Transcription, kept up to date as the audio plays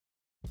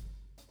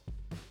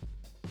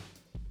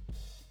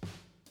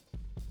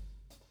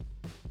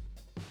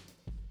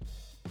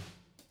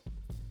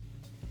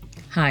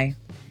Hi,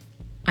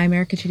 I'm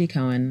Erica Chitty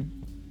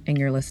Cohen, and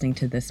you're listening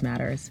to This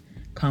Matters,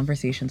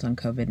 Conversations on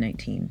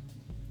COVID-19.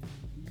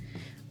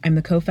 I'm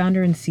the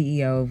co-founder and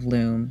CEO of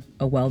Loom,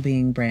 a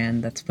well-being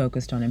brand that's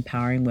focused on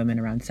empowering women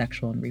around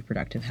sexual and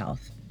reproductive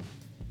health.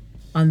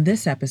 On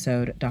this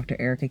episode, Dr.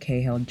 Erica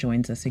Cahill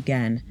joins us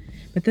again,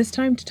 but this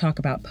time to talk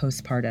about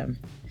postpartum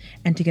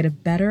and to get a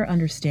better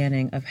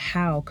understanding of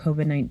how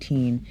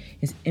COVID-19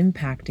 is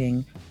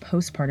impacting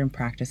postpartum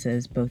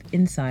practices both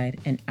inside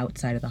and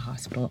outside of the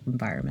hospital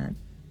environment.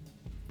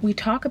 We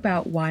talk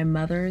about why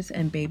mothers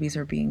and babies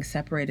are being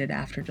separated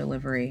after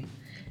delivery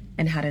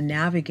and how to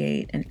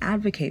navigate and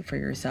advocate for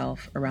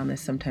yourself around this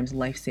sometimes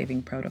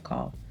life-saving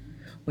protocol.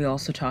 We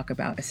also talk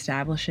about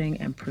establishing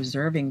and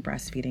preserving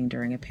breastfeeding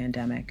during a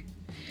pandemic.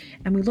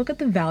 And we look at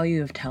the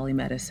value of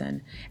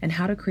telemedicine and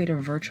how to create a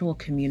virtual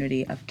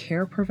community of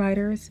care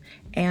providers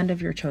and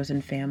of your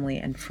chosen family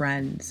and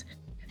friends.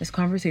 This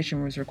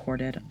conversation was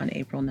recorded on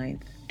April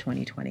 9th,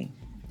 2020.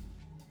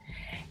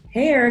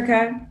 Hey,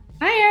 Erica.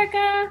 Hi,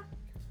 Erica.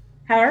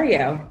 How are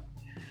you?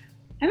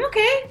 I'm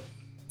okay.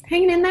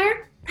 Hanging in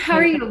there. How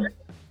are you?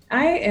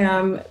 I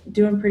am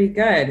doing pretty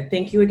good.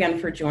 Thank you again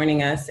for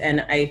joining us.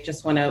 And I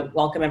just want to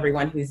welcome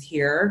everyone who's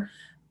here.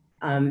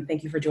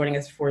 Thank you for joining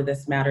us for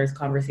This Matters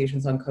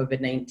Conversations on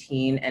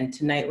COVID-19. And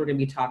tonight we're going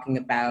to be talking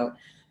about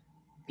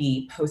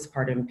the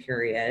postpartum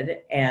period.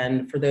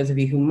 And for those of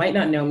you who might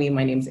not know me,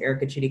 my name is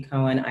Erica Chitty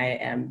Cohen. I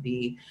am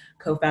the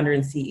co-founder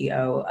and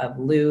CEO of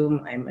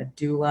Loom. I'm a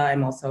doula.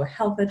 I'm also a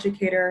health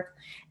educator.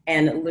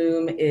 And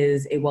Loom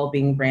is a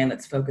well-being brand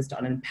that's focused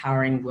on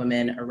empowering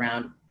women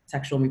around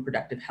sexual and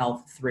reproductive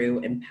health through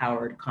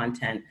empowered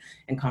content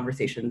and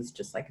conversations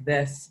just like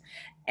this.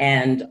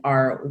 And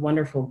our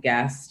wonderful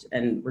guest,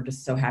 and we're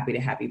just so happy to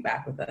have you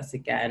back with us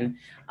again,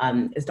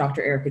 is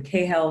Dr. Erica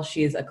Cahill.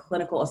 She is a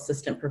clinical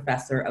assistant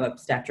professor of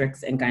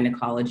obstetrics and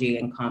gynecology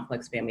and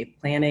complex family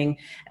planning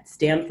at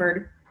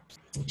Stanford.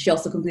 She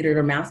also completed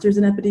her master's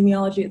in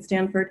epidemiology at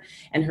Stanford,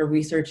 and her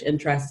research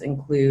interests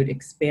include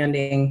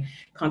expanding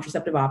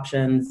contraceptive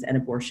options and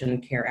abortion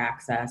care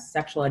access,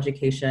 sexual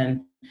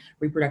education,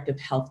 reproductive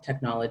health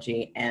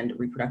technology, and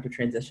reproductive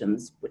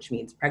transitions, which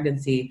means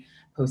pregnancy,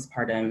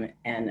 postpartum,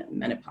 and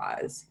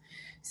menopause.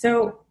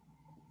 So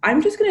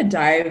I'm just going to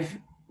dive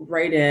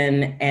right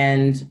in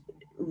and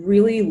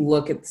really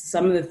look at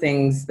some of the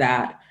things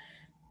that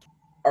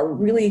are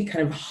really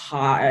kind of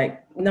high,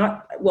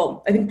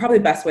 I think probably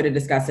the best way to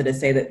discuss it is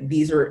say that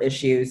these are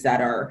issues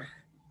that are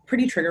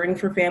pretty triggering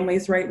for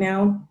families right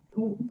now.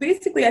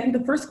 Basically, I think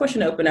the first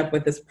question to open up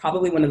with is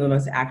probably one of the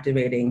most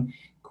activating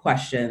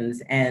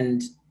questions,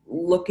 and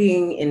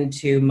looking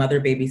into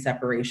mother-baby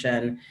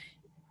separation.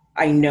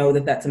 I know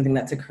that that's something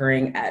that's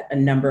occurring at a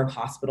number of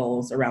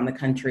hospitals around the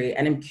country,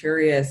 and I'm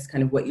curious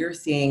kind of what you're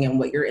seeing and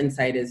what your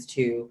insight is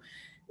to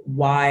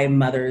why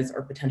mothers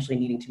are potentially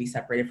needing to be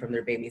separated from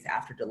their babies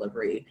after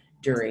delivery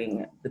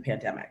during the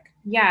pandemic.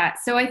 Yeah,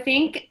 so I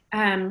think,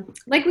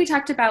 like we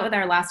talked about with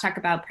our last talk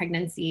about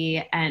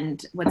pregnancy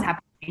and what's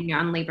happening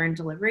on labor and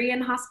delivery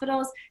in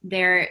hospitals,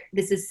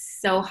 this is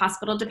so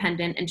hospital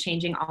dependent and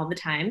changing all the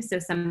time. So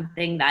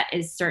something that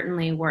is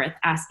certainly worth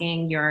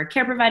asking your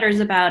care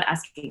providers about,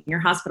 asking your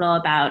hospital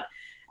about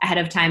ahead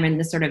of time, and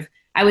the sort of,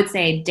 I would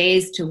say,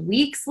 day to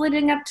week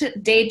leading up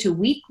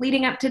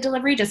to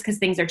delivery, just because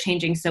things are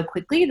changing so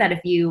quickly that if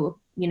you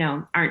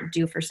aren't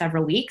due for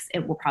several weeks,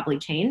 it will probably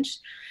change.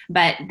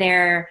 But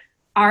there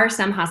are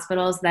some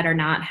hospitals that are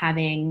not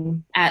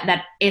having,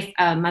 that if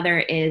a mother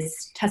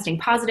is testing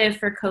positive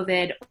for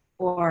COVID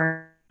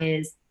or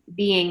is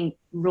being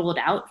ruled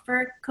out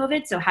for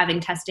COVID, so having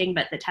testing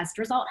but the test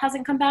result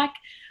hasn't come back,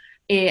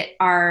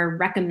 are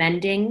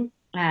recommending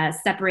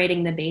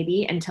separating the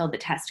baby until the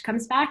test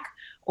comes back,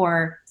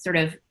 or sort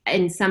of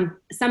in some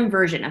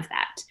version of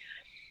that.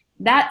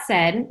 That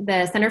said,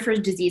 the Center for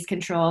Disease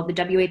Control, the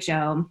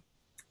WHO,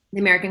 the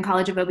American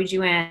College of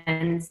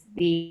OBGYNs,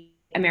 the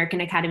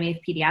American Academy of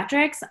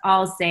Pediatrics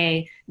all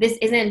say this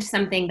isn't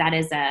something that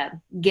is a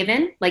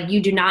given. Like, you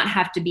do not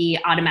have to be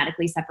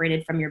automatically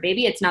separated from your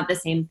baby. It's not the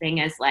same thing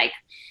as, like,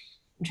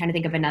 I'm trying to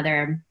think of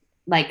another,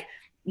 like,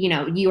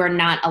 you are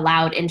not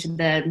allowed into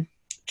the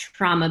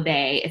trauma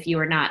bay if you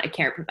are not a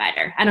care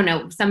provider. I don't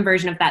know, some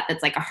version of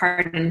that's like a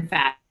hard and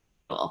fast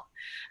rule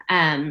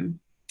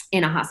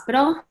in a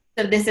hospital.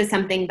 So this is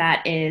something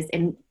that is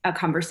in a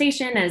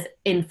conversation, as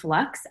in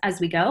flux as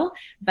we go.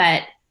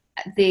 But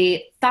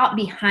the thought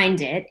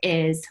behind it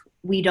is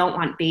we don't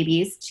want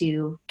babies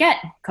to get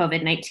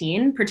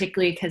COVID-19,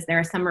 particularly because there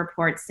are some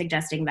reports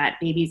suggesting that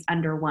babies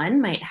under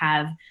 1 might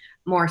have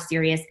more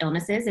serious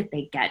illnesses if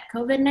they get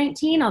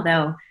COVID-19,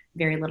 although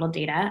very little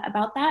data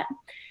about that.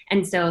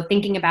 And so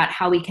thinking about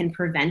how we can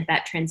prevent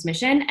that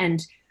transmission,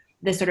 and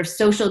the sort of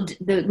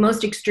the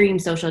most extreme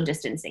social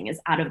distancing is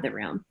out of the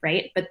room,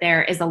 right? But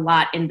there is a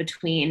lot in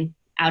between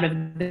out of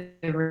the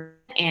room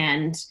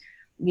and,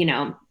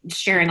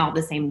 sharing all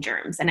the same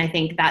germs. And I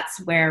think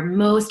that's where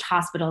most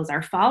hospitals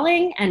are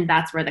falling. And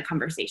that's where the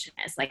conversation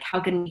is. Like, how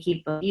can we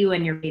keep both you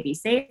and your baby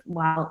safe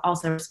while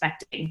also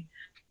respecting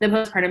the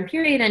postpartum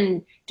period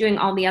and doing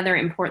all the other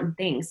important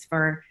things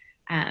for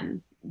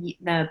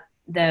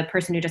the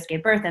person who just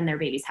gave birth and their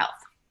baby's health.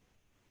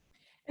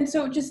 And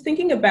so just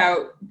thinking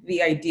about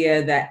the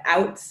idea that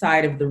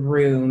outside of the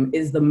room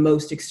is the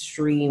most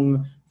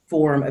extreme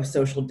form of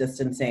social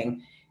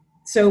distancing.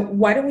 So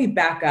why don't we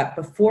back up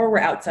before we're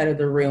outside of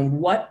the room?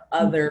 What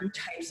other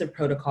types of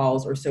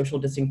protocols or social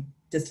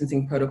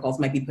distancing protocols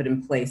might be put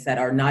in place that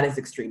are not as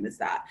extreme as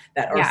that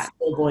are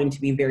still going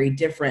to be very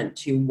different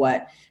to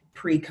what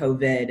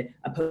pre-COVID,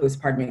 a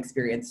postpartum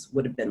experience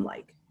would have been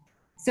like?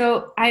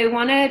 So I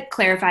want to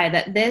clarify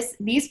that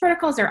these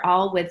protocols are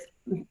all with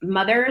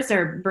mothers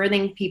or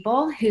birthing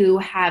people who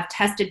have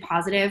tested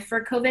positive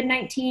for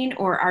COVID-19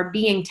 or are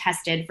being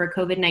tested for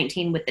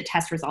COVID-19 with the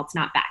test results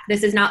not back.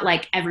 This is not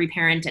like every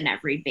parent and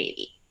every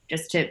baby,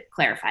 just to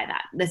clarify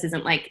that. This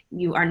isn't like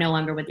you are no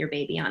longer with your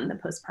baby in the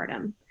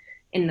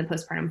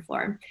postpartum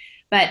floor.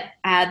 But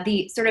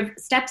the sort of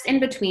steps in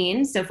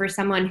between, so for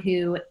someone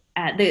who,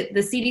 the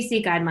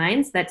CDC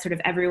guidelines that sort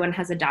of everyone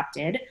has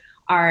adopted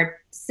are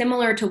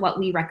similar to what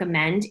we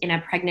recommend in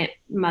a pregnant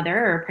mother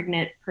or a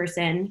pregnant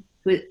person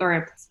or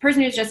a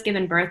person who's just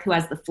given birth who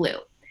has the flu,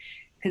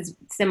 because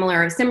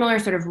similar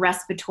sort of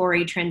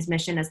respiratory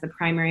transmission as the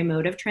primary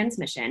mode of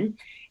transmission.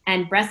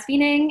 And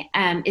breastfeeding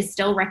is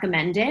still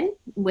recommended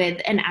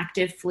with an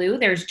active flu.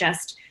 There's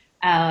just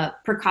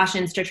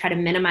precautions to try to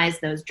minimize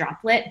the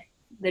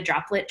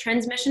droplet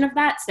transmission of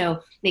that.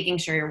 So making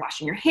sure you're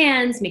washing your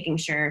hands, making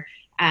sure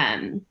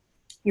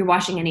you're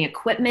washing any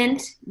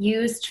equipment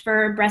used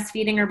for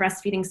breastfeeding or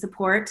breastfeeding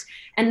support,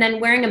 and then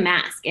wearing a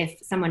mask if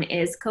someone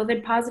is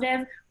COVID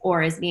positive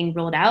or is being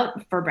ruled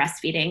out for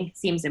breastfeeding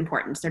seems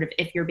important, sort of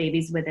if your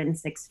baby's within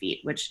 6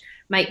 feet, which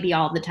might be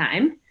all the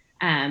time,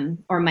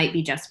 or might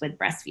be just with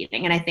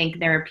breastfeeding. And I think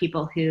there are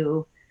people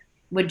who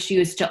would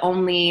choose to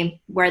only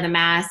wear the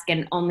mask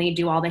and only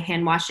do all the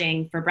hand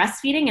washing for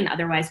breastfeeding and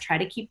otherwise try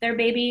to keep their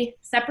baby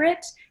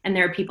separate. And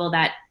there are people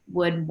that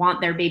would want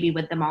their baby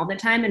with them all the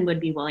time and would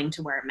be willing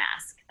to wear a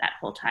mask that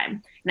whole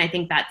time. And I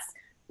think that's,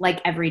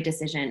 like every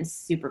decision,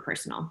 super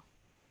personal.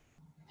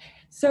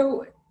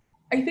 So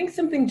I think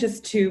something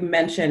just to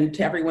mention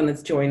to everyone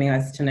that's joining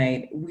us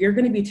tonight, we're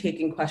going to be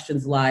taking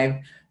questions live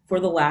for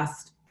the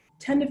last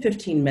 10 to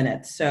 15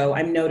 minutes. So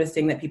I'm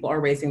noticing that people are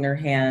raising their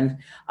hand.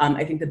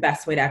 I think the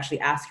best way to actually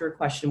ask your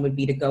question would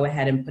be to go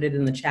ahead and put it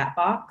in the chat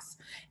box,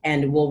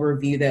 and we'll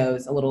review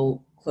those a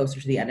little closer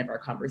to the end of our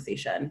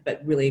conversation.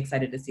 But really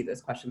excited to see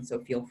those questions,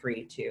 so feel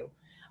free to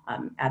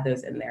add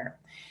those in there.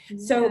 Yeah.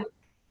 So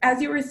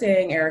as you were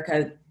saying,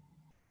 Erica,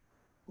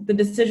 the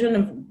decision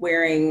of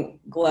wearing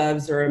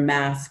gloves or a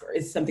mask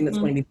is something that's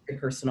going to be very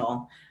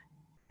personal.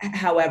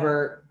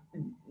 However,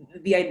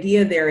 the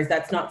idea there is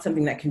that's not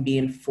something that can be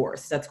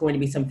enforced. That's going to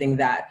be something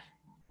that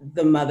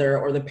the mother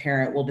or the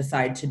parent will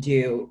decide to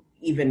do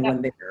even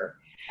when they're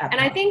at home.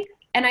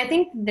 I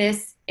think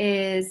this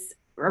is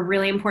a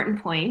really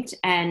important point.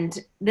 And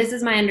this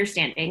is my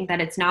understanding, that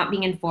it's not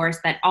being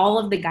enforced, that all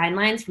of the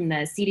guidelines from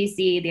the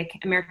CDC, the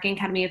American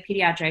Academy of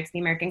Pediatrics, the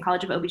American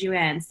College of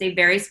OBGYN say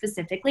very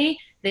specifically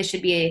this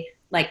should be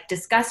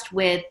discussed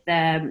with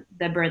the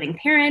birthing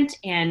parent,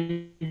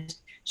 and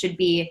should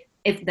be,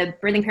 if the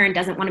birthing parent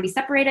doesn't want to be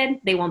separated,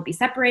 they won't be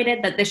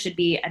separated, that this should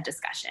be a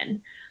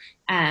discussion.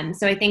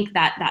 So I think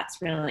that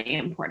that's really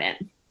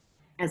important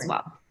as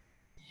well.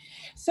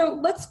 So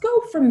let's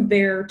go from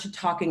there to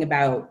talking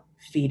about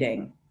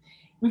feeding.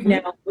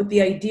 Now, with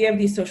the idea of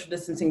these social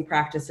distancing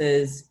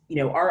practices,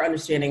 our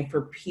understanding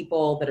for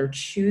people that are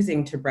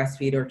choosing to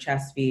breastfeed or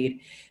chest feed,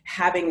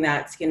 having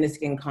that skin to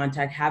skin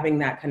contact, having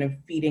that kind of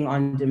feeding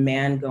on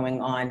demand going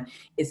on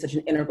is such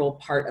an integral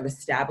part of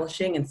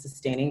establishing and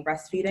sustaining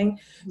breastfeeding.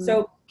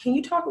 So can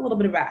you talk a little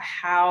bit about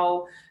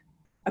how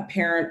a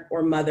parent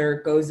or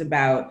mother goes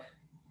about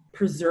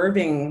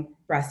preserving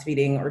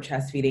breastfeeding or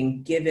chest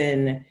feeding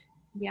given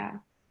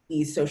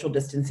these social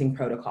distancing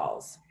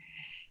protocols?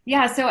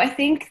 Yeah, so I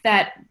think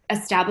that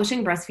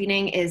establishing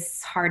breastfeeding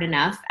is hard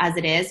enough as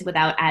it is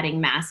without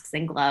adding masks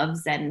and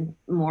gloves and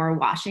more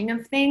washing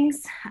of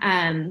things.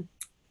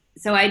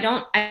 So I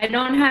don't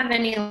have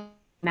any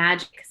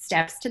magic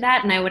steps to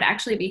that, and I would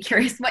actually be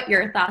curious what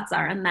your thoughts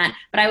are on that.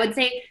 But I would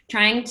say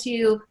trying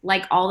to,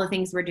 like all the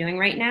things we're doing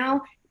right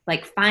now,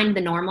 find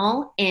the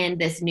normal in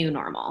this new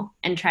normal,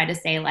 and try to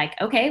say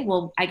okay,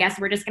 well, I guess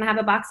we're just going to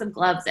have a box of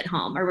gloves at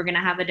home, or we're going to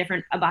have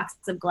a box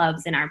of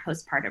gloves in our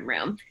postpartum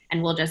room,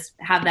 and we'll just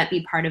have that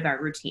be part of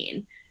our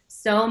routine.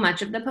 So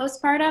much of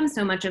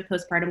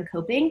postpartum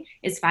coping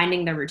is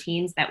finding the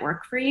routines that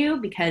work for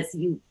you, because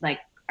you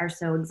are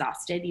so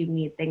exhausted, you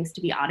need things to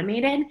be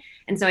automated.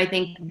 And so I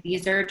think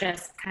these are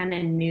just kind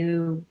of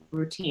new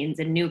routines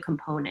and new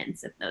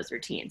components of those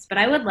routines. But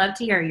I would love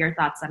to hear your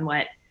thoughts on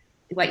what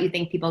you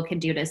think people can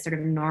do to sort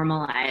of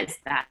normalize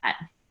that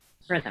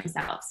for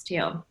themselves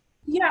too.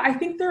 Yeah, I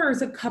think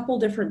there's a couple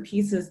different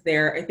pieces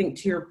there. I think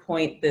to your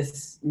point,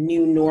 this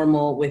new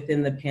normal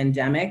within the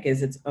pandemic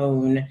is its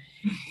own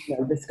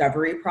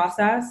discovery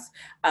process.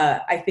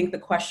 I think the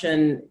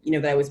question,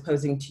 that I was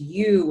posing to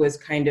you was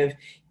kind of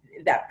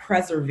that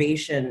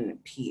preservation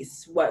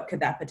piece. What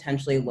could that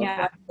potentially look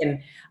like?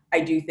 And I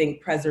do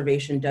think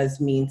preservation does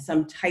mean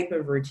some type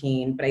of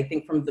routine, but I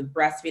think from the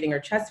breastfeeding or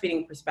chest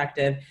feeding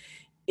perspective,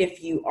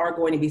 if you are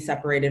going to be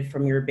separated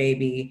from your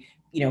baby,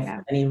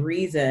 for any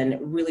reason,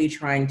 really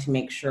trying to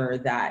make sure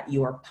that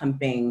you are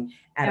pumping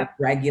at a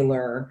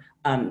regular,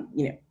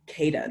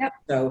 cadence.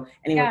 So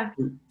anywhere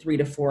from 3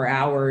 to 4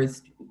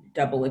 hours,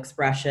 double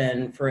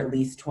expression for at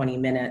least 20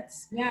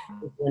 minutes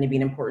is going to be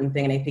an important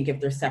thing. And I think if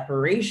there's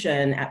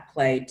separation at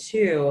play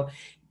too,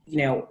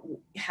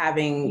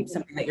 having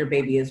something that your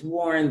baby is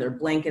worn, their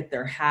blanket,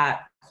 their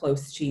hat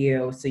close to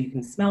you so you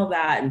can smell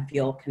that and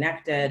feel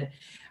connected.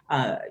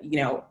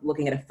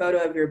 Looking at a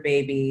photo of your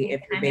baby,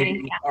 if your baby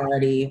is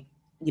already,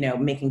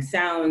 making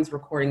sounds,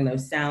 recording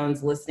those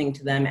sounds, listening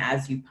to them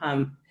as you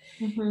pump,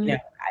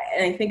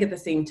 and I think at the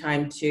same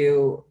time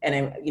too, and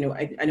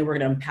I know we're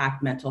going to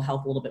unpack mental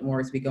health a little bit more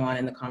as we go on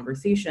in the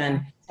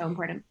conversation. So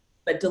important.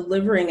 But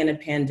delivering in a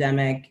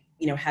pandemic,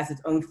 has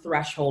its own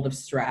threshold of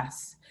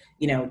stress,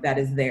 that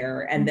is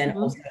there. And then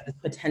also the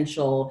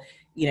potential,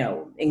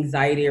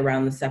 anxiety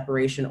around the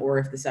separation, or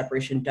if the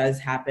separation does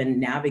happen,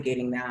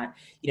 navigating that,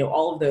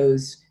 all of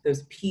those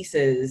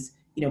pieces,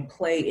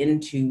 play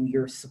into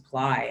your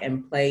supply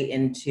and play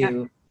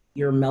into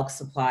your milk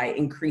supply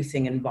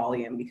increasing in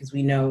volume, because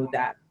we know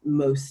that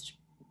most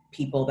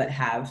people that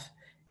have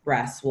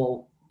breasts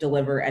will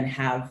deliver and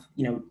have,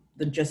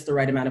 just the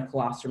right amount of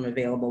colostrum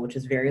available, which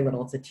is very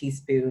little. It's a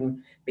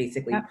teaspoon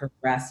basically per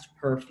breast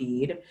per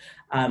feed.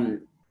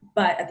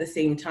 But at the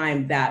same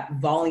time, that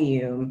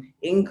volume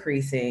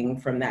increasing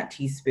from that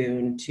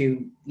teaspoon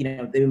to,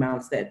 the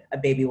amounts that a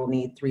baby will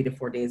need 3 to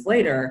 4 days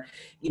later,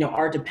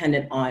 are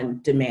dependent on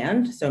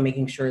demand. So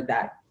making sure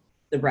that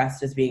the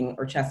breast is being,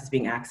 or chest is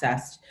being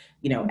accessed,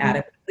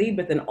 adequately,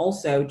 but then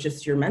also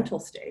just your mental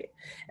state.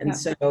 And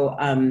so,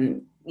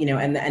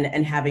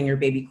 and having your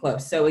baby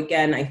close. So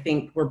again, I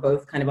think we're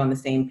both kind of on the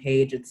same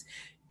page. It's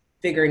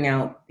figuring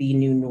out the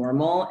new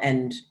normal.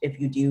 And if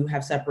you do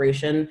have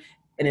separation,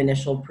 an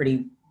initial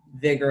pretty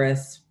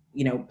vigorous,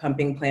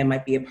 pumping plan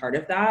might be a part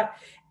of that.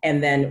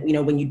 And then,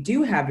 when you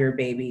do have your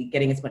baby,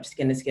 getting as much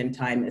skin to skin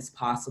time as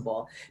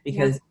possible,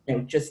 because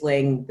just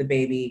laying the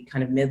baby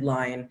kind of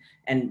midline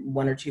and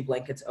 1 or 2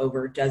 blankets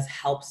over does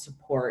help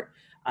support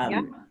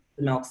the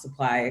milk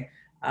supply,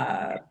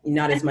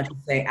 not as much as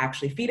say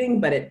actually feeding,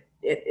 but it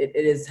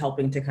is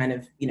helping to kind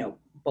of,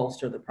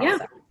 bolster the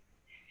process.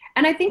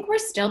 And I think we're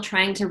still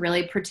trying to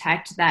really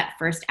protect that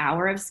first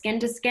hour of skin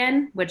to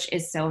skin, which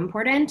is so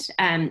important.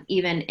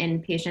 Even in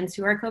patients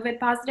who are COVID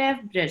positive,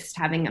 just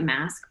having a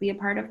mask be a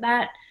part of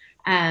that.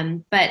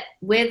 But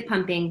with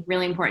pumping,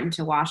 really important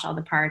to wash all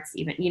the parts,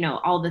 even,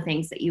 all the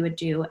things that you would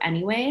do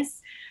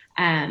anyways.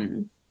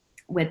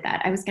 With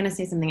that, I was going to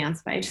say something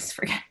else, but I just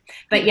forget.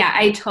 But yeah,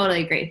 I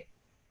totally agree.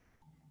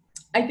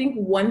 I think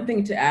one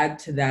thing to add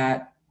to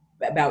that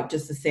about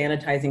just the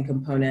sanitizing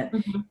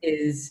component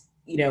is,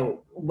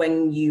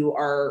 when you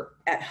are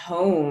at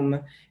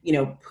home,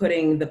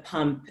 putting the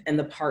pump and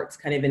the parts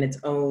kind of in its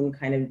own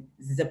kind of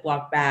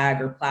Ziploc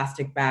bag or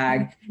plastic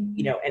bag,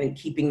 and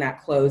keeping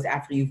that closed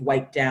after you've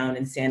wiped down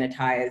and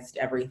sanitized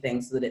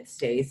everything so that it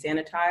stays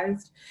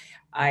sanitized,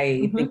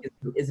 I think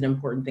is an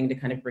important thing to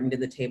kind of bring to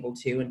the table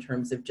too, in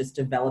terms of just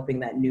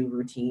developing that new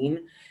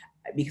routine.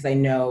 Because I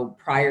know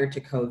prior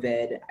to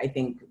COVID, I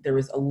think there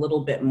was a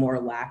little bit more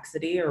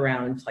laxity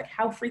around like,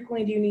 how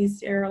frequently do you need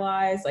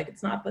sterilized? Like,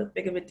 it's not that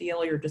big of a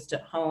deal. You're just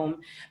at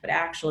home. But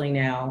actually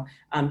now,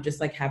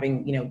 just like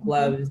having,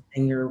 gloves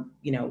in your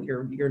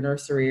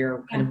nursery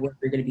or kind of where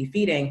you're going to be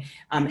feeding,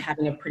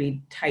 having a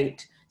pretty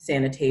tight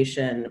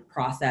sanitation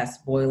process,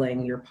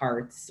 boiling your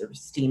parts or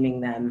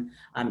steaming them.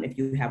 If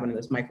you have one of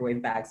those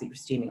microwave bags that you're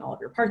steaming all of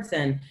your parts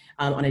in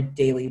on a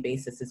daily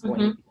basis is going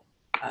to be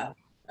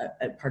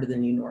a part of the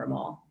new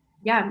normal.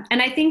 Yeah.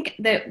 And I think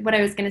that what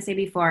I was going to say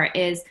before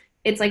is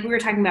it's like we were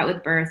talking about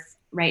with birth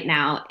right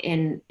now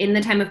in the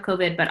time of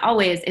COVID, but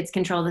always it's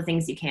control the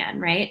things you can,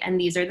 right? And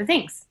these are the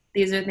things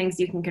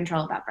you can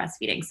control about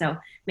breastfeeding. So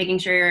making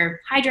sure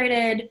you're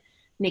hydrated,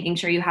 making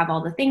sure you have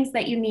all the things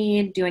that you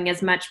need, doing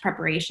as much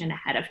preparation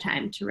ahead of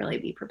time to really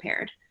be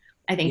prepared,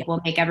 I think will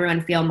make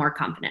everyone feel more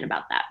confident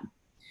about that.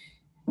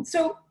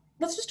 So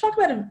let's just talk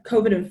about a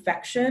COVID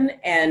infection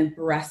and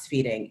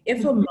breastfeeding.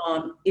 If a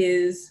mom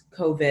is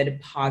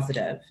COVID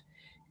positive,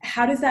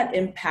 how does that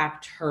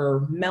impact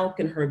her milk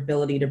and her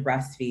ability to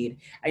breastfeed?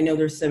 I know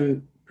there's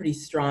some pretty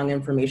strong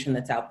information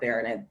that's out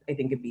there, and I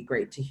think it'd be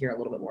great to hear a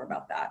little bit more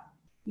about that.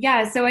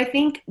 Yeah, so I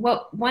think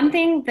one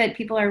thing that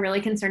people are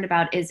really concerned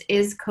about is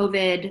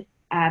COVID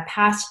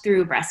passed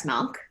through breast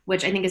milk,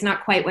 which I think is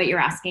not quite what you're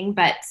asking,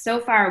 but so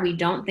far we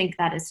don't think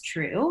that is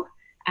true.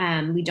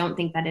 We don't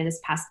think that it is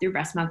passed through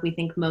breast milk. We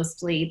think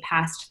mostly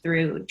passed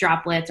through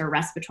droplets or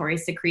respiratory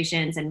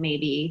secretions and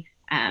maybe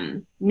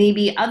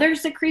other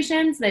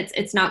secretions.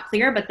 It's not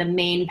clear, but the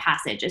main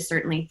passage is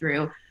certainly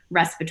through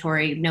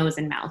respiratory nose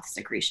and mouth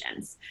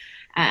secretions.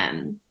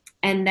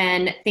 And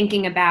then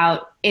thinking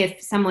about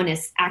if someone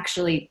is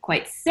actually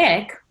quite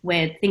sick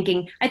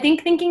thinking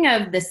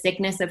of the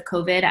sickness of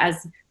COVID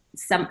as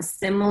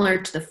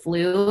similar to the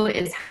flu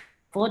is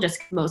helpful,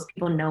 just most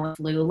people know what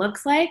flu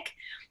looks like.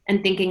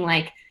 and thinking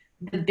like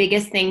the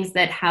biggest things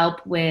that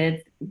help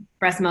with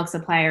breast milk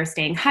supply are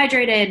staying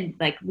hydrated,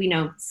 like we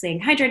know staying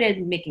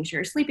hydrated, making sure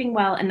you're sleeping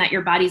well, and that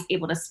your body's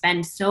able to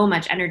spend so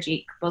much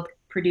energy both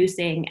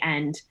producing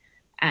and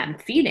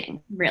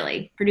feeding,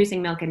 really producing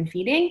milk and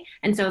feeding.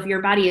 And so if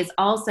your body is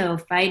also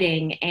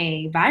fighting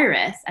a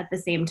virus at the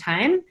same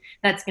time,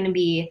 that's going to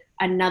be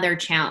another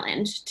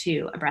challenge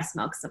to a breast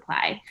milk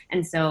supply.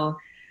 And so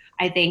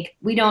I think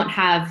we don't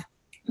have,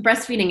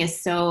 breastfeeding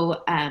is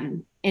so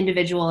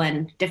individual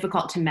and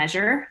difficult to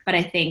measure, but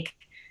I think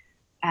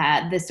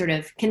the sort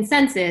of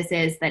consensus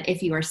is that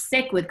if you are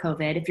sick with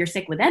COVID, if you're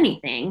sick with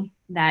anything,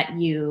 that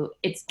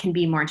it can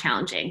be more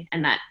challenging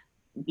and that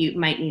you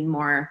might need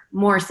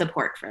more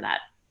support for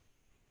that.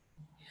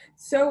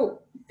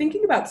 So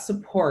thinking about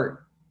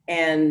support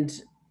and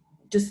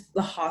just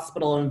the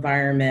hospital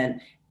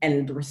environment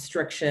and the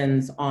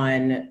restrictions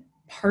on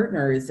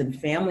partners and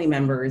family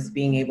members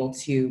being able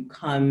to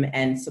come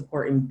and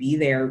support and be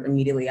there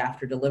immediately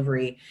after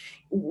delivery,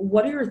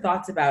 what are your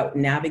thoughts about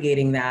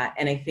navigating that?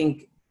 And I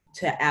think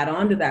to add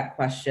on to that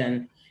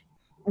question,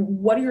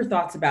 what are your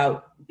thoughts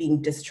about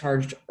being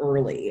discharged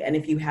early? And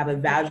if you have a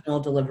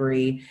vaginal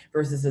delivery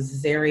versus a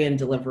cesarean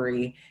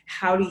delivery,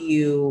 how do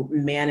you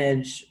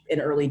manage an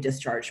early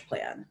discharge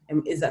plan?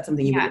 And is that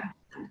something you would?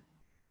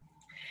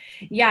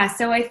 Yeah,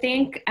 so I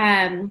think,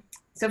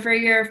 so for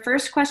your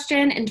first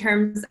question, in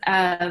terms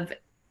of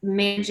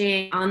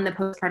managing on the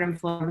postpartum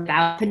floor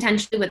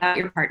potentially without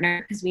your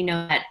partner, because we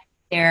know that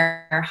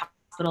there are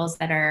hospitals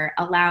that are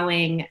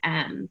allowing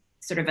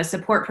sort of a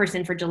support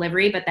person for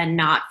delivery, but then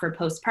not for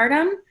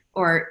postpartum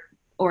or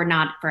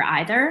not for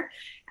either.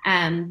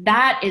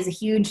 That is a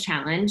huge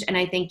challenge. And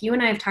I think you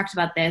and I have talked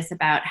about this,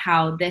 about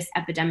how this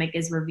epidemic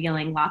is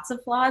revealing lots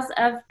of flaws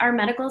of our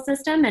medical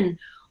system. And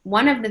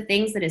one of the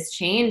things that has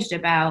changed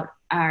about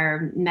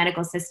our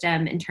medical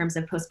system in terms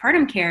of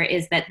postpartum care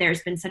is that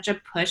there's been such a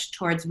push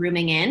towards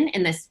rooming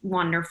in this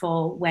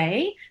wonderful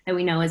way that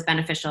we know is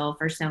beneficial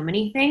for so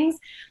many things.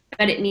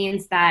 But it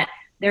means that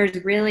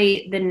there's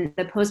really,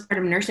 the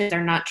postpartum nurses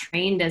are not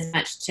trained as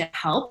much to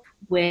help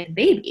with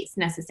babies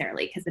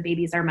necessarily, because the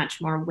babies are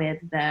much more with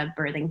the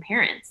birthing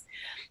parents.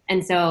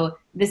 And so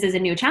this is a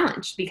new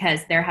challenge because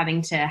they're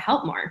having to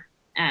help more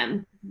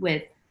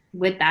with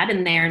that,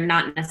 and they're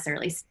not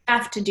necessarily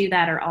staffed to do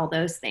that or all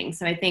those things.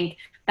 So I think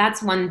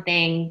that's one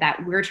thing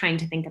that we're trying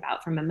to think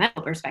about from a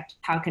medical perspective.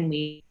 How can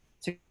we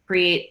sort of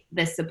create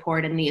this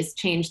support and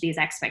change these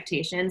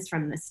expectations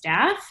from the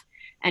staff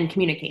and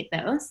communicate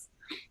those?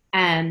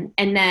 And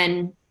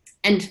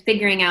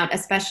figuring out,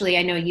 especially,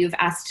 I know you've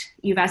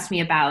asked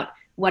me about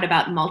what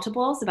about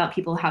multiples, about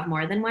people who have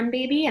more than one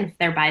baby and if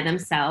they're by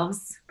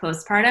themselves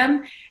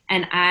postpartum.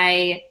 And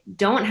I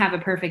don't have a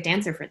perfect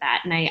answer for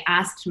that. And I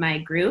asked my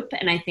group,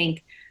 and I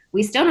think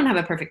we still don't have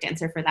a perfect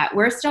answer for that.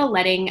 We're still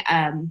letting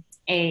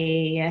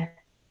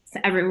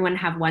everyone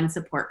have one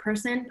support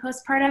person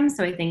postpartum.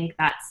 So I think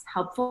that's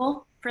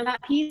helpful for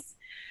that piece.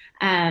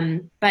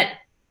 But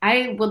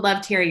I would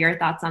love to hear your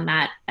thoughts on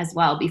that as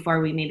well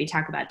before we maybe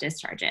talk about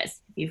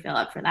discharges, if you feel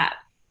up for that.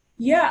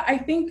 Yeah, I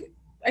think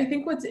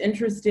what's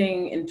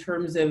interesting in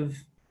terms of,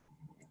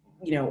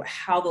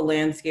 how the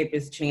landscape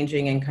is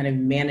changing and kind of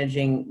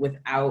managing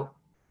without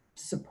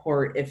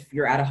support if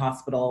you're at a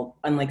hospital,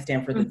 unlike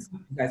Stanford, that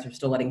you guys are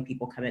still letting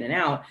people come in and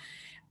out.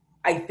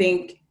 I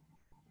think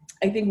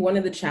one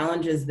of the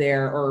challenges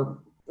there, or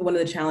one of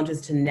the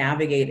challenges to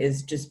navigate,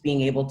 is just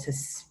being able to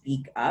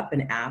speak up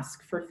and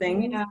ask for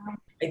things. Yeah.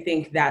 I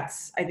think that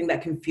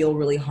can feel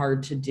really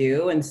hard to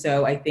do. And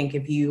so I think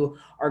if you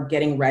are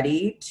getting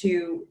ready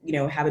to,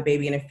 have a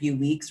baby in a few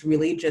weeks,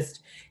 really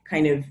just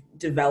kind of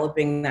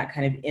developing that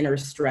kind of inner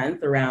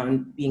strength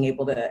around being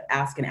able to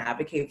ask and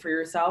advocate for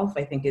yourself,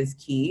 I think is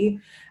key.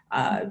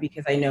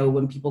 Because I know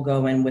when people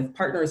go in with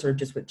partners or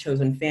just with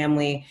chosen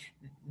family,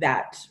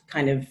 that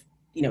kind of,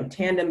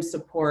 tandem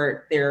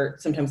support, there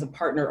sometimes a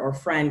partner or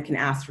friend can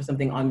ask for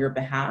something on your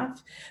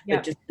behalf,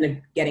 but just kind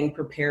of getting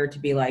prepared to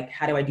be like,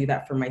 how do I do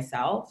that for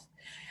myself?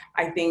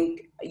 I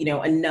think,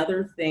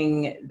 another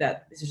thing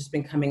that has just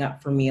been coming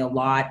up for me a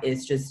lot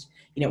is just,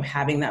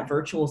 having that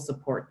virtual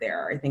support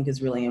there, I think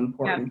is really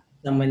important.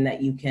 Yeah. Someone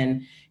that you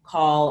can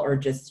call or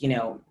just,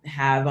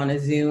 have on a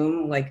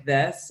Zoom like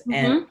this,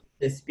 and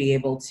just be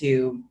able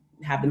to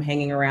have them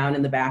hanging around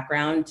in the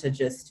background to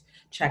just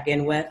check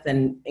in with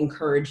and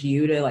encourage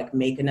you to like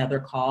make another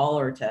call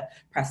or to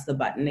press the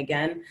button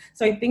again.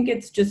 So I think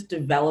it's just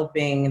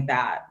developing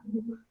that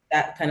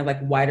kind of like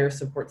wider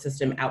support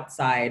system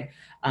outside,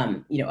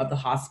 of the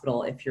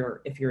hospital if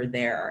you're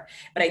there.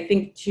 But I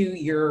think to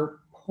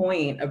your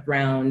point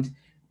around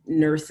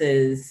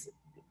nurses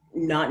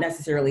not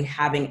necessarily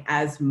having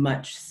as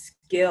much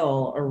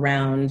skill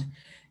around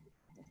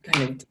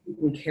kind of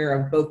taking care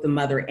of both the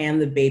mother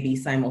and the baby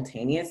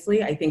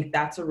simultaneously, I think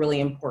that's a really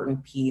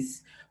important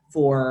piece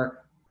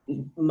for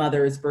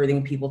mothers,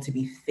 birthing people to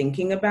be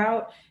thinking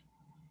about,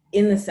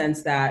 in the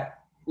sense that,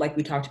 like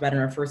we talked about in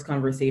our first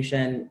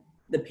conversation,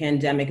 the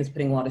pandemic is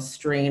putting a lot of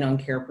strain on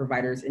care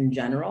providers in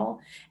general.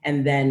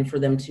 And then for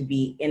them to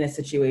be in a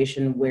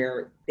situation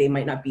where they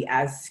might not be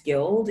as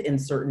skilled in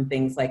certain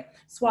things like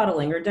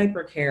swaddling or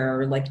diaper care,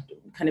 or like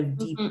kind of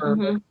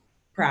deeper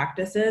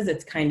practices,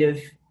 it's kind of,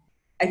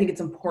 I think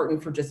it's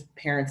important for just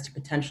parents to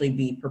potentially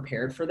be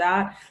prepared for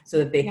that so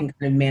that they can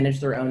kind of manage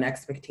their own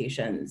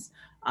expectations.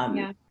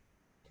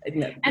 I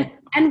think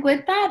and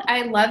with that,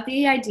 I love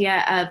the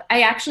idea of,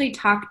 I actually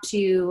talk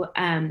to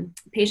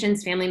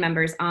patients, family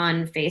members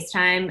on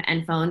FaceTime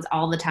and phones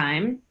all the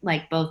time,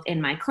 like both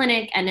in my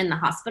clinic and in the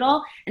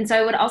hospital. And so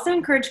I would also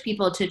encourage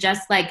people to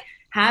just like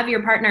have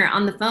your partner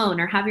on the phone,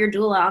 or have your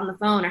doula on the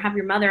phone, or have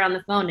your mother on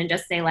the phone, and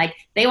just say like,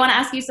 they want to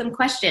ask you some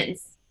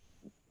questions,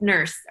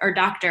 nurse or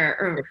doctor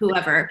or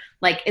whoever,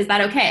 like, is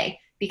that okay?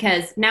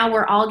 Because now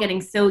we're all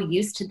getting so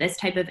used to this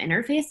type of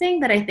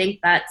interfacing that I think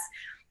that's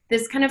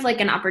this kind of like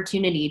an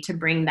opportunity to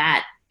bring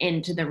that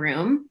into the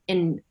room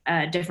in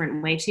a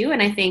different way too.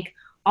 And I think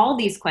all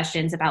these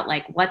questions about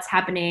like what's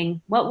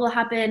happening, what will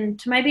happen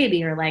to my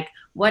baby, or like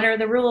what are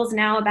the rules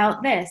now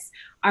about this,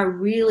 are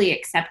really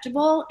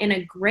acceptable in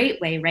a great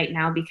way right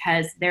now,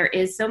 because there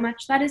is so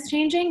much that is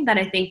changing that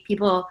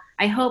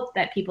I hope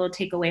that people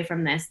take away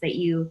from this, that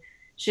you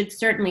should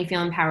certainly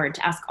feel empowered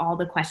to ask all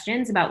the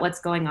questions about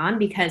what's going on,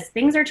 because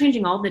things are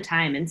changing all the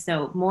time. And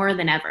so more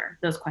than ever,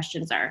 those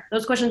questions are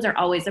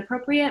always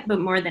appropriate, but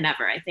more than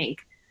ever, I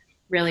think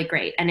really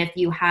great. And if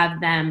you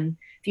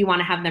want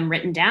to have them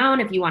written down,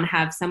 if you want to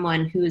have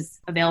someone who's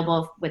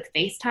available with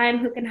FaceTime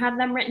who can have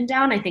them written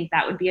down, I think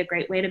that would be a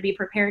great way to be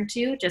prepared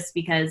too, just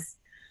because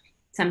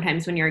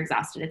sometimes when you're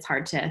exhausted, it's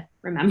hard to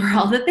remember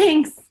all the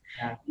things.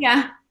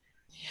 Yeah.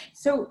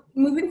 So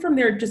moving from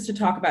there, just to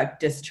talk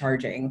about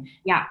discharging.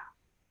 Yeah.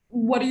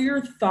 What are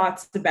your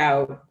thoughts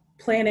about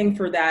planning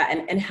for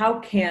that, and how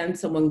can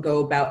someone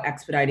go about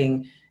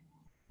expediting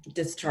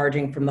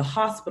discharging from the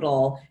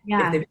hospital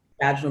if they've had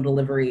vaginal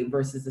delivery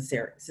versus a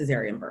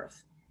cesarean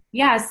birth?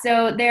 Yeah,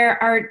 so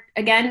there are,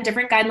 again,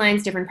 different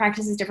guidelines, different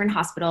practices, different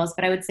hospitals,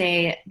 but I would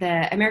say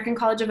the American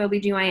College of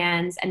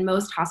OBGYNs and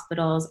most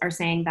hospitals are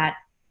saying that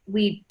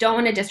we don't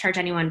want to discharge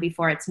anyone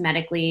before it's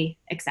medically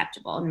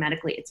acceptable and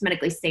it's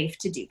medically safe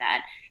to do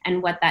that.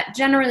 And what that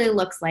generally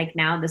looks like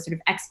now, the sort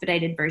of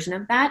expedited version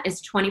of that,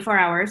 is 24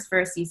 hours for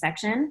a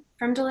C-section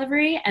from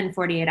delivery and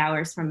 48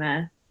 hours from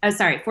a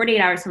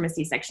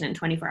C-section and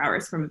 24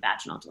 hours from a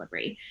vaginal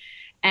delivery.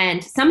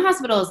 And some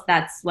hospitals,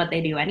 that's what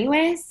they do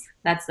anyways.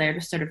 That's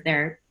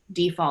their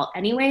default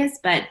anyways.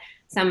 But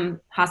some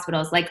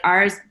hospitals like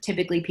ours,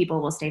 typically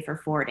people will stay for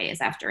 4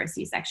 days after a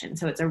C-section.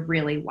 So it's a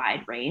really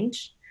wide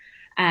range.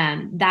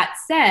 That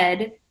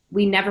said,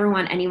 we never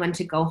want anyone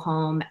to go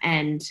home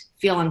and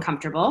feel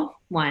uncomfortable.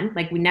 One,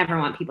 like we never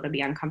want people to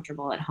be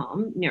uncomfortable at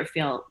home, or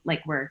feel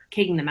like we're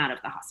kicking them out of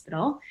the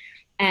hospital.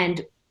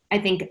 And I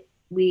think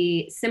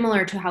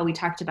similar to how we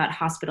talked about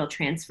hospital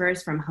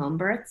transfers from home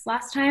births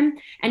last time,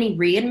 any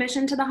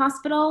readmission to the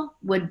hospital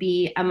would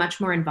be a much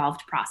more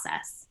involved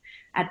process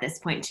at this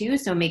point too.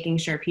 So making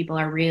sure people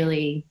are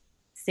really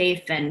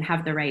safe and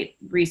have the right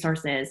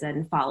resources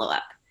and follow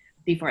up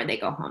before they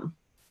go home.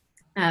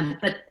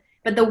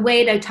 But the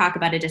way to talk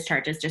about a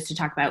discharge is just to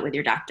talk about it with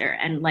your doctor,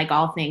 and like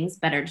all things,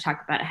 better to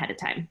talk about ahead of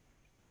time.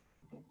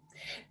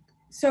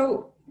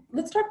 So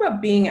let's talk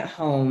about being at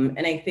home.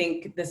 And I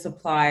think this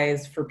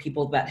applies for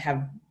people that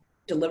have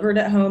delivered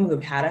at home,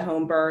 who've had a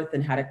home birth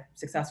and had a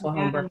successful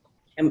home birth.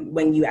 And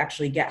when you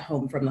actually get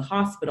home from the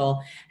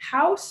hospital,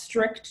 how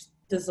strict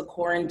does the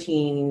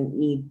quarantine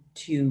need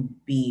to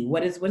be?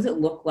 What does it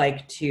look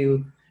like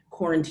to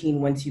quarantine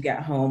once you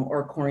get home,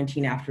 or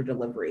quarantine after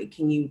delivery?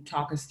 Can you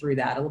talk us through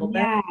that a little bit?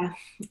 Yeah,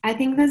 I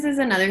think this is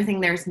another thing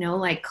there's no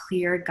like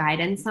clear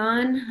guidance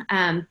on,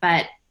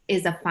 but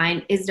is a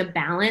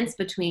balance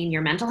between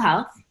your mental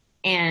health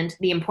and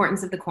the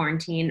importance of the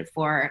quarantine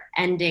for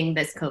ending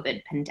this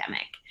COVID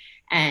pandemic.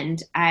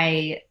 And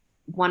I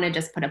want to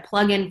just put a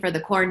plug in for the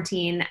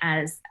quarantine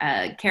as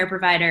a care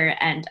provider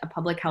and a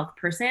public health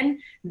person,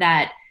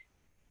 that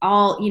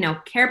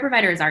care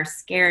providers are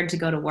scared to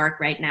go to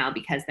work right now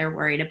because they're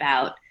worried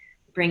about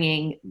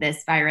bringing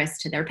this virus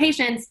to their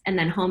patients and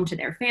then home to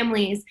their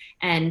families.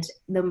 And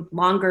the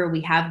longer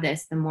we have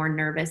this, the more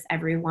nervous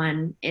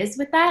everyone is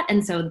with that.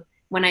 And so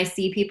when I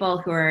see people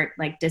who are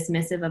like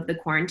dismissive of the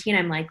quarantine,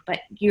 I'm like, but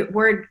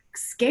we're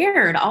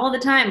scared all the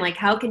time. Like,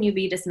 how can you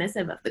be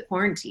dismissive of the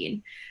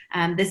quarantine?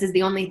 This is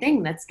the only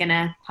thing that's going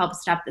to help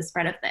stop the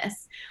spread of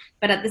this.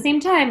 But at the same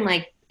time,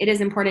 like, it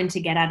is important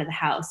to get out of the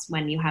house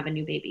when you have a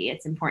new baby.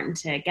 It's important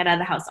to get out of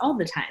the house all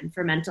the time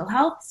for mental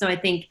health. So I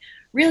think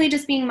really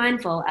just being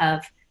mindful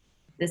of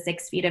the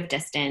 6 feet of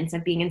distance,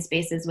 of being in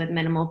spaces with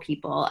minimal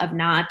people, of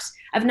not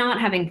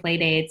having play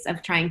dates,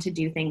 of trying to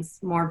do things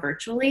more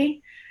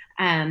virtually.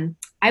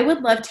 I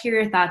would love to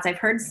hear your thoughts. I've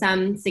heard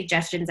some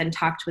suggestions and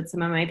talked with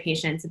some of my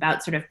patients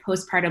about sort of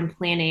postpartum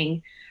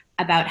planning,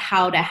 about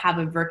how to have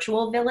a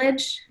virtual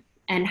village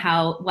and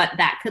what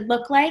that could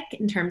look like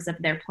in terms of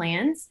their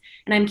plans.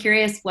 And I'm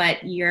curious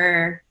what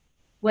you're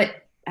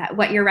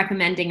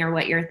recommending or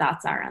what your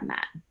thoughts are on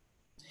that.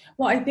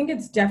 Well, I think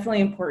it's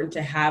definitely important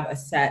to have a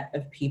set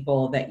of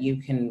people that you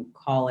can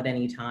call at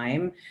any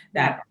time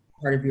that are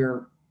part of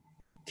your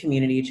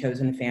community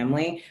chosen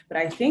family. But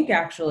I think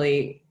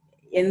actually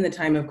in the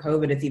time of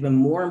COVID, it's even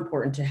more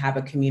important to have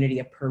a community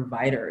of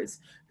providers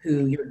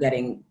who you're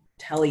getting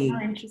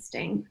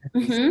interesting.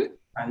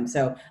 From.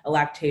 So a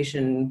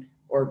lactation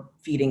or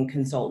feeding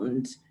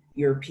consultant,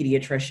 your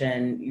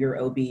pediatrician,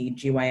 your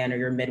OB/GYN, or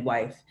your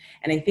midwife.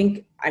 And I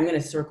think I'm going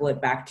to circle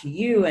it back to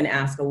you and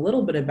ask a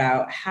little bit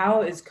about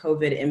how is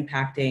COVID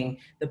impacting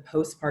the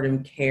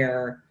postpartum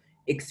care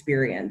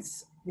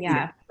experience?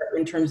 Yeah.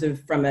 In terms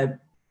of from a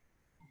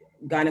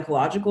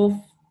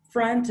gynecological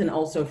front and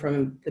also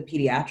from the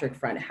pediatric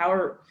front,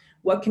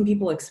 what can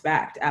people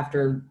expect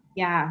after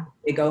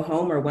they go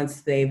home or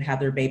once they've had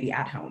their baby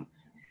at home?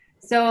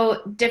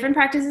 So different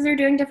practices are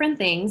doing different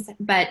things,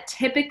 but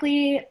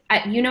typically,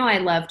 I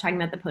love talking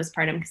about the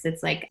postpartum because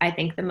it's like, I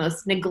think the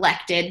most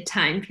neglected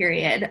time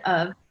period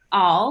of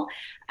all.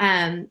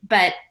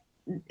 But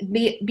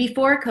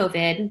before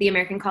COVID, the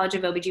American College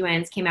of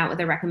OB/GYNs came out with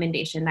a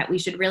recommendation that we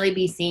should really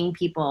be seeing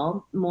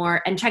people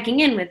more and checking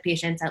in with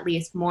patients at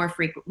least more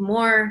frequent,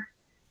 more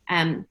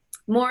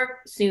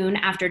soon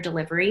after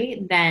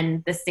delivery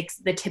than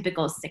the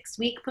typical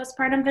 6-week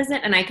postpartum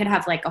visit. And I could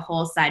have like a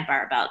whole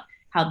sidebar about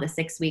how the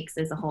 6 weeks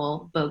is a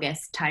whole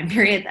bogus time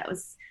period. That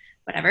was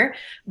whatever.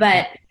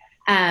 But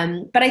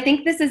I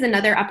think this is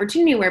another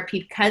opportunity where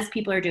because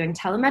people are doing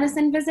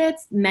telemedicine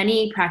visits,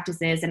 many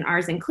practices, and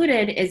ours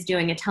included, is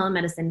doing a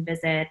telemedicine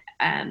visit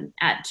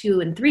at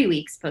 2 and 3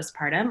 weeks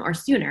postpartum or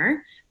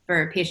sooner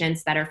for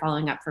patients that are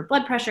following up for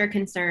blood pressure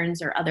concerns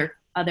or other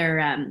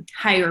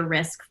higher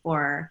risk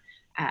for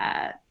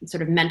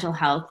sort of mental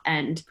health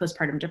and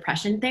postpartum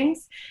depression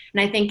things.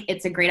 And I think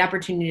it's a great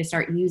opportunity to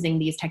start using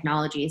these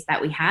technologies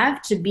that we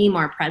have to be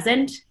more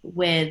present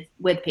with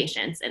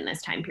patients in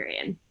this time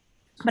period.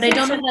 But I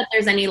don't know that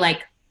there's any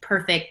like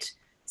perfect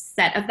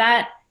set of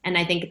that. And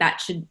I think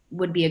that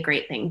would be a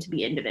great thing to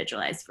be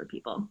individualized for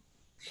people.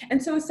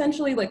 And so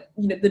essentially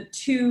the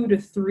 2 to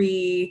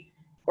 3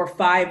 or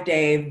 5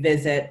 day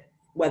visit,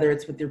 whether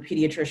it's with your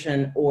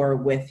pediatrician or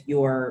with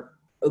your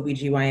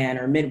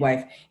OB/GYN or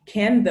midwife,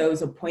 can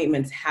those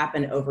appointments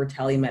happen over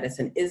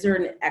telemedicine? Is there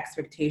an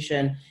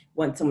expectation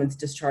once someone's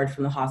discharged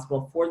from the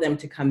hospital for them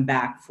to come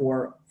back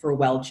for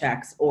well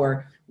checks,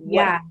 or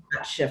what does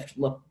that shift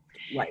look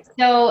like?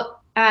 So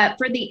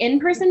for the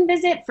in-person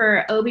visit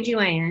for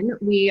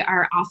OB/GYN, we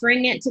are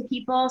offering it to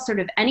people sort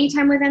of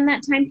anytime within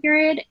that time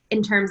period,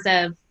 in terms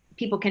of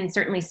people can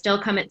certainly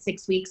still come at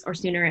 6 weeks or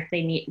sooner if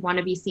they want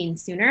to be seen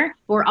sooner.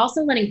 But we're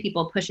also letting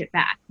people push it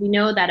back. We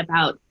know that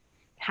about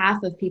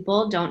half of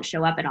people don't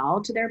show up at all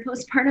to their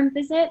postpartum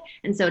visit.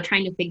 And so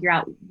trying to figure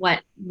out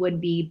what would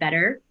be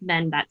better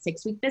than that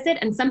 6-week visit.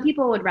 And some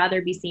people would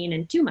rather be seen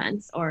in 2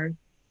 months or,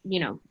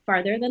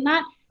 farther than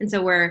that. And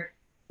so we're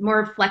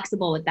more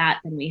flexible with that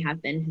than we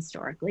have been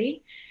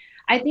historically.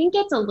 I think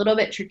it's a little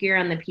bit trickier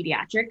on the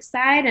pediatric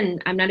side,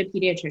 and I'm not a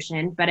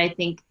pediatrician, but I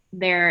think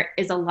there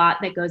is a lot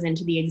that goes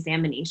into the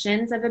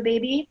examinations of a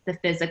baby, the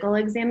physical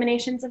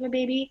examinations of a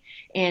baby,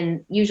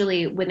 and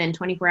usually within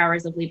 24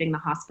 hours of leaving the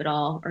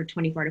hospital or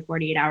 24 to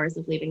 48 hours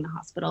of leaving the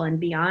hospital and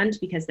beyond,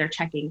 because they're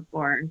checking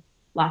for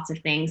lots of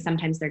things.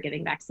 Sometimes they're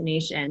giving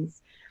vaccinations.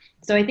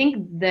 So I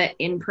think the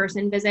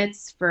in-person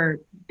visits for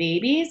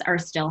babies are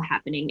still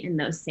happening in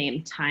those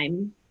same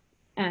time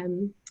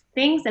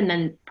things, and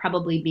then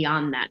probably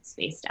beyond that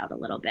spaced out a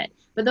little bit.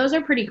 But those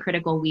are pretty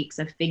critical weeks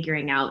of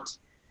figuring out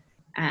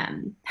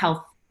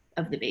health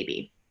of the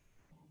baby.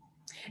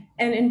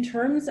 And in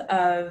terms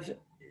of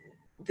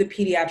the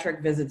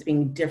pediatric visits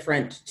being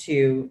different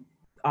to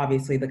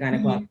obviously the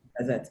gynecological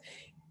visits,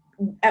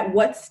 at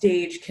what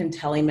stage can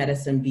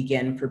telemedicine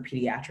begin for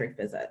pediatric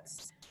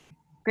visits?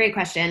 Great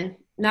question.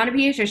 Not a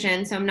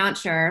pediatrician, so I'm not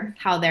sure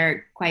how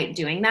they're quite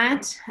doing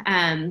that.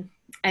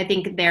 I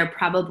think they're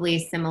probably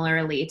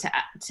similarly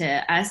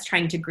to us,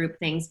 trying to group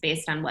things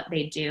based on what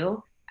they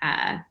do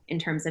in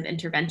terms of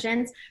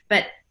interventions.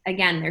 But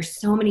again, there's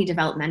so many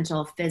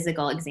developmental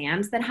physical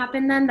exams that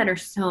happen then that are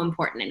so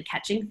important in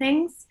catching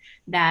things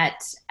that,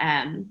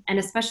 and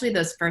especially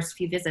those first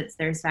few visits,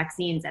 there's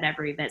vaccines at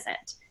every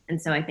visit.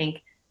 And so I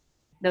think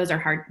those are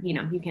hard,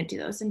 you can't do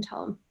those in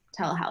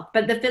telehealth.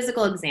 But the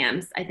physical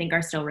exams, I think,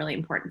 are still really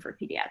important for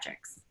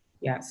pediatrics.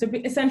 Yeah, so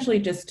essentially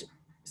just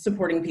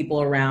supporting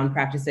people around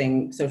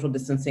practicing social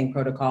distancing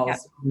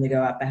protocols when they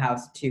go out the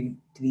house to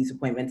these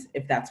appointments,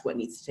 if that's what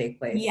needs to take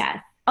place. Yeah.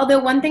 Although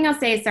one thing I'll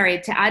say,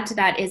 to add to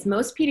that, is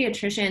most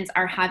pediatricians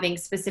are having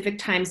specific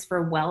times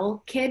for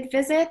well kid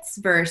visits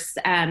versus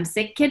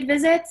sick kid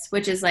visits,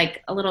 which is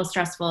like a little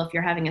stressful if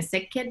you're having a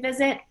sick kid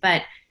visit.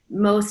 But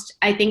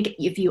I think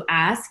if you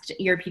asked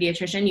your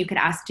pediatrician, you could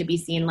ask to be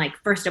seen like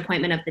first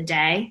appointment of the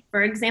day,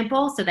 for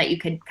example, so that you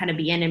could kind of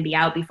be in and be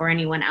out before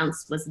anyone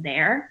else was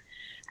there.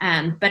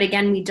 But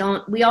again,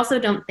 we also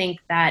don't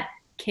think that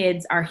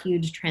kids are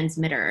huge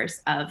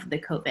transmitters of the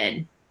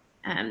COVID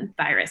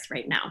virus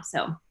right now.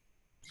 So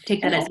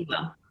take that as you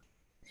will.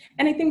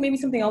 And I think maybe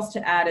something else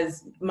to add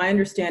is my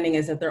understanding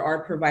is that there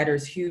are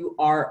providers who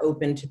are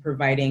open to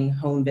providing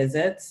home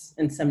visits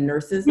and some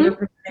nurses that are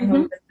providing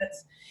home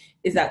visits.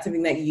 Is that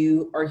something that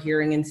you are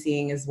hearing and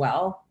seeing as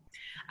well?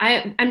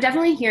 I'm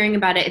definitely hearing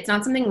about it. It's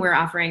not something we're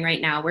offering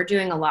right now. We're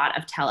doing a lot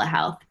of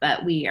telehealth,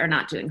 but we are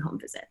not doing home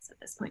visits at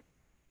this point.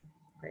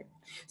 Great.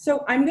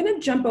 So I'm going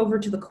to jump over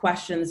to the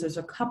questions. There's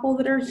a couple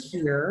that are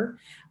here.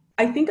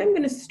 I think I'm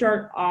going to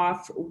start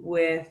off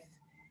with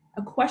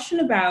a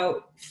question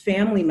about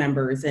family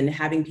members and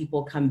having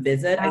people come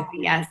visit. I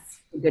think yes.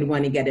 a good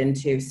one to get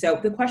into. So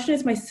the question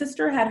is, my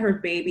sister had her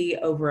baby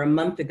over a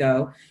month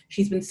ago.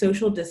 She's been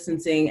social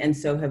distancing and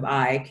so have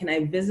I. Can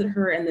I visit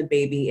her and the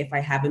baby if I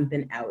haven't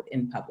been out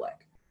in public?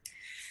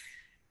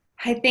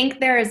 I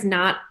think there is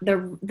not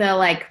the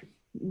like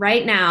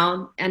right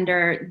now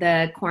under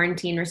the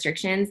quarantine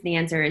restrictions, the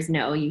answer is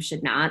no, you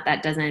should not.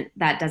 That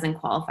doesn't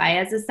qualify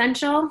as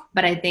essential,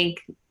 but I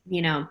think,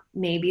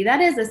 maybe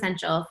that is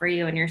essential for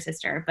you and your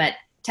sister, but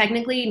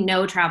technically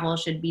no travel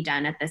should be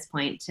done at this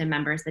point to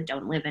members that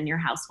don't live in your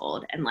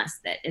household unless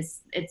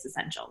it's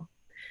essential.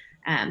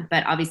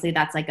 But obviously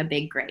that's like a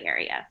big gray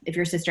area. If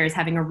your sister is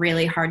having a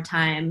really hard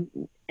time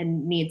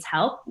and needs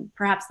help,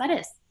 perhaps that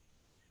is.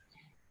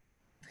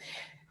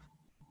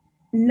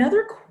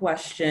 Another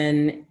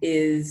question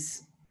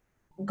is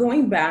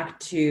going back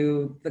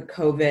to the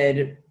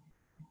COVID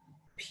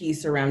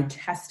piece around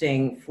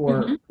testing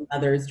for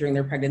mothers during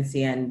their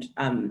pregnancy and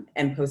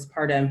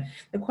postpartum.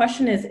 The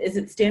question is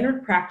it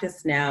standard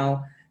practice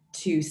now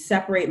to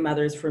separate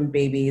mothers from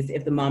babies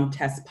if the mom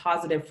tests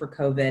positive for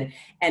COVID?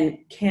 And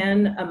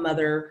can a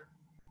mother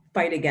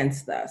fight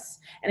against this?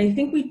 And I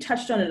think we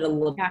touched on it a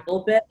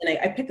little bit. And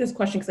I picked this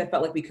question because I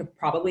felt like we could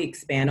probably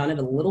expand on it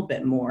a little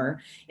bit more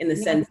in the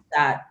sense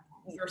that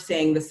you're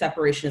saying the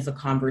separation is a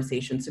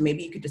conversation. So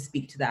maybe you could just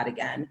speak to that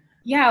again.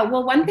 Yeah,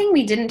 well, one thing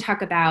we didn't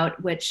talk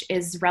about, which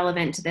is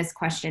relevant to this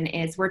question,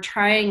 is we're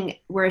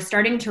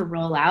starting to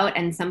roll out,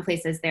 and some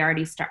places they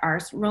already are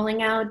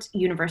rolling out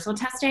universal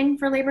testing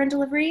for labor and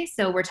delivery.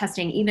 So we're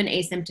testing even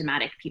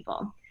asymptomatic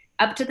people.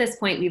 Up to this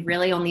point, we've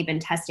really only been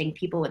testing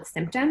people with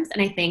symptoms.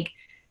 And I think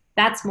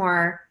that's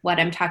more what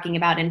I'm talking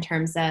about in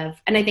terms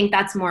of, and I think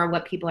that's more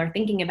what people are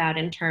thinking about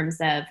in terms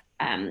of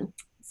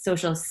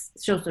social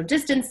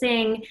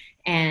distancing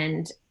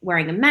and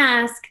wearing a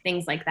mask,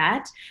 things like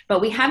that.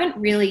 But we haven't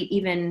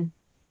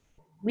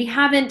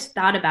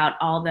thought about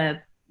all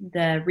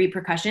the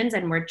repercussions,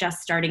 and we're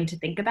just starting to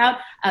think about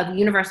of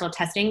universal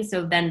testing.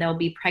 So then there'll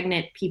be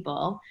pregnant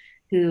people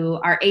who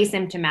are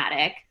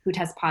asymptomatic who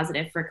test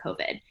positive for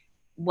COVID.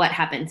 What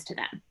happens to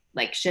them?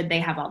 Like, should they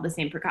have all the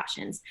same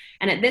precautions?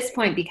 And at this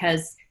point,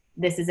 because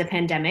this is a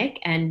pandemic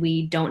and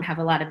we don't have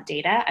a lot of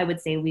data, I would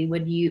say we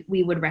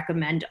would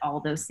recommend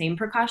all those same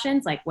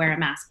precautions, like wear a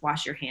mask,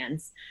 wash your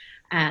hands.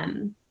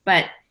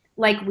 But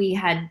like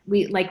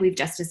we've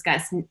just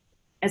discussed,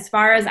 as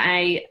far as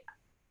I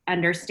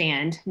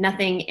understand,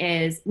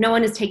 no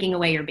one is taking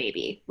away your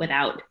baby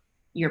without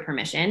your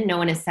permission. No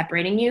one is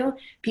separating you.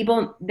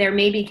 There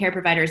may be care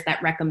providers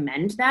that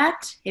recommend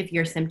that if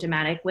you're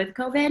symptomatic with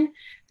COVID.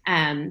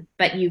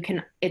 But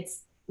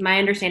my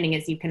understanding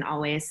is you can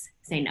always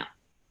say no.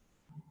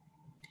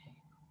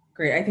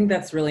 Great. I think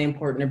that's really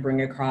important to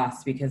bring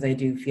across because I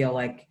do feel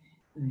like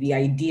the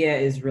idea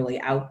is really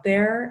out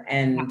there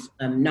and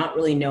not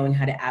really knowing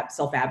how to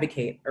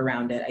self-advocate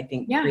around it, I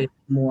think creates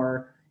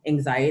more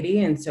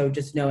anxiety. And so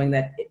just knowing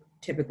that it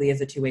typically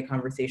is a two-way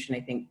conversation, I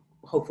think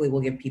hopefully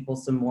will give people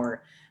some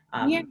more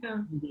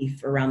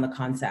belief around the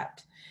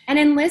concept. And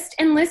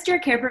enlist your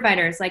care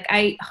providers. Like,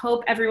 I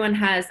hope everyone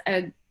has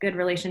a good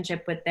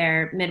relationship with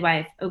their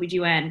midwife,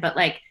 OBGYN, but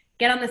like,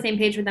 get on the same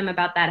page with them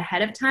about that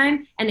ahead of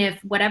time. And if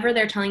whatever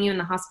they're telling you in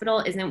the hospital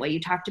isn't what you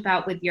talked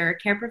about with your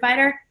care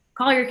provider,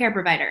 call your care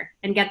provider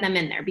and get them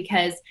in there,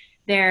 because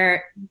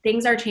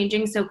things are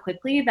changing so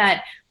quickly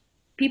that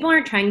people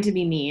aren't trying to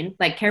be mean.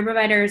 Like, care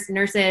providers,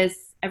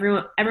 nurses,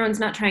 everyone's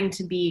not trying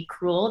to be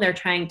cruel. They're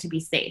trying to be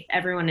safe.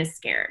 Everyone is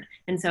scared.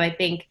 And so I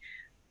think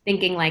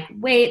thinking like,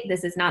 wait,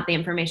 this is not the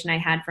information I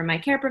had from my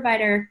care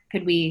provider.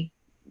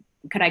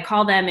 Could I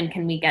call them and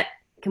can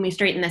we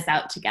straighten this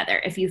out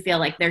together if you feel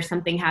like there's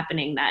something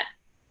happening that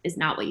is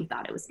not what you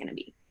thought it was going to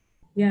be?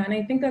 Yeah, and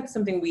I think that's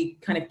something we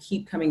kind of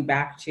keep coming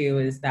back to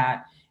is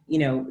that,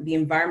 the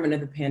environment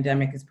of the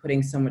pandemic is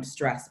putting so much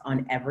stress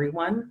on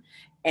everyone.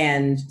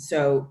 And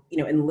so,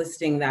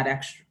 enlisting that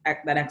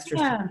extra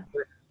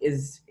support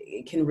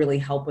can really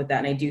help with that.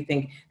 And I do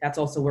think that's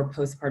also where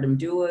postpartum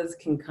doulas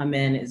can come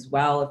in as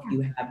well. If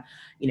you have,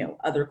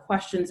 other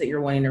questions that you're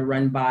wanting to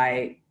run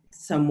by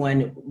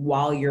someone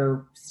while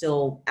you're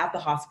still at the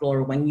hospital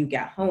or when you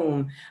get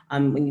home,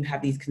 when you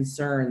have these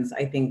concerns,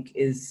 I think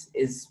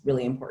is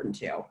really important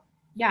too.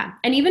 Yeah.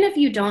 And even if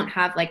you don't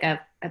have like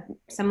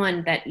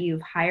someone that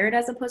you've hired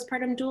as a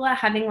postpartum doula,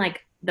 having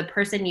like the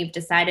person you've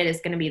decided is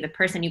going to be the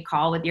person you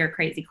call with your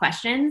crazy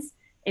questions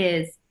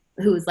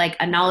who's like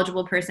a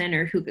knowledgeable person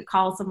or who could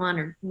call someone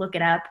or look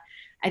it up,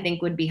 I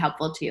think would be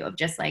helpful too, of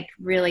just like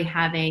really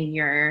having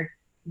your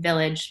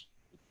village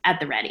at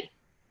the ready.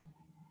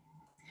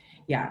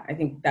 Yeah, I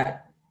think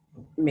that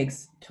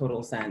makes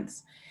total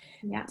sense.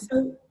 Yeah.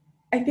 So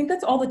I think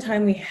that's all the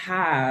time we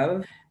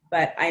have,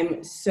 but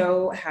I'm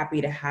so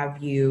happy to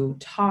have you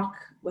talk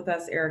with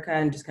us, Erica,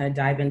 and just kind of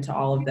dive into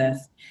all of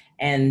this.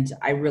 And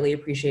I really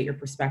appreciate your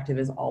perspective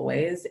as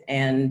always.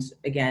 And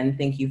again,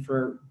 thank you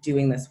for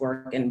doing this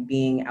work and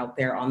being out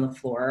there on the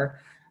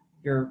floor.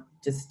 You're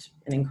just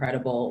an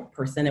incredible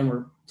person, and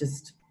we're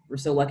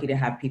so lucky to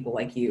have people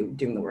like you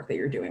doing the work that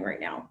you're doing right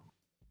now.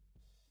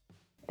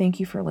 Thank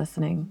you for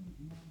listening.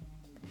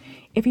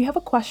 If you have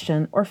a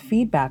question or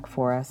feedback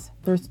for us,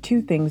 there's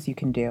 2 things you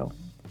can do.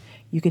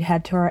 You could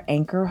head to our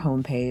Anchor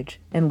homepage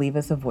and leave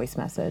us a voice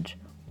message,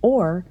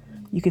 or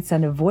you could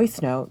send a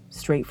voice note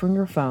straight from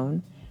your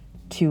phone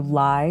to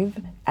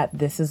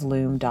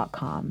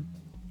live@thisisloom.com,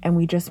 and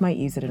we just might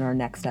use it in our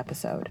next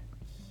episode.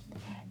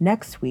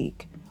 Next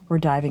week, we're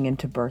diving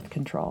into birth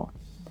control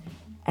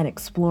and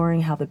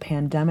exploring how the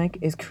pandemic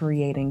is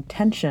creating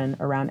tension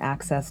around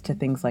access to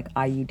things like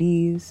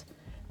IUDs,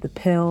 the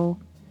pill,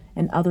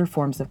 and other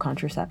forms of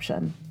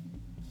contraception.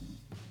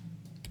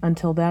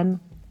 Until then,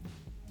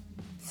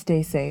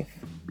 stay safe,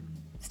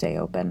 stay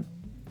open,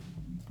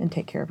 and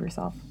take care of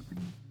yourself.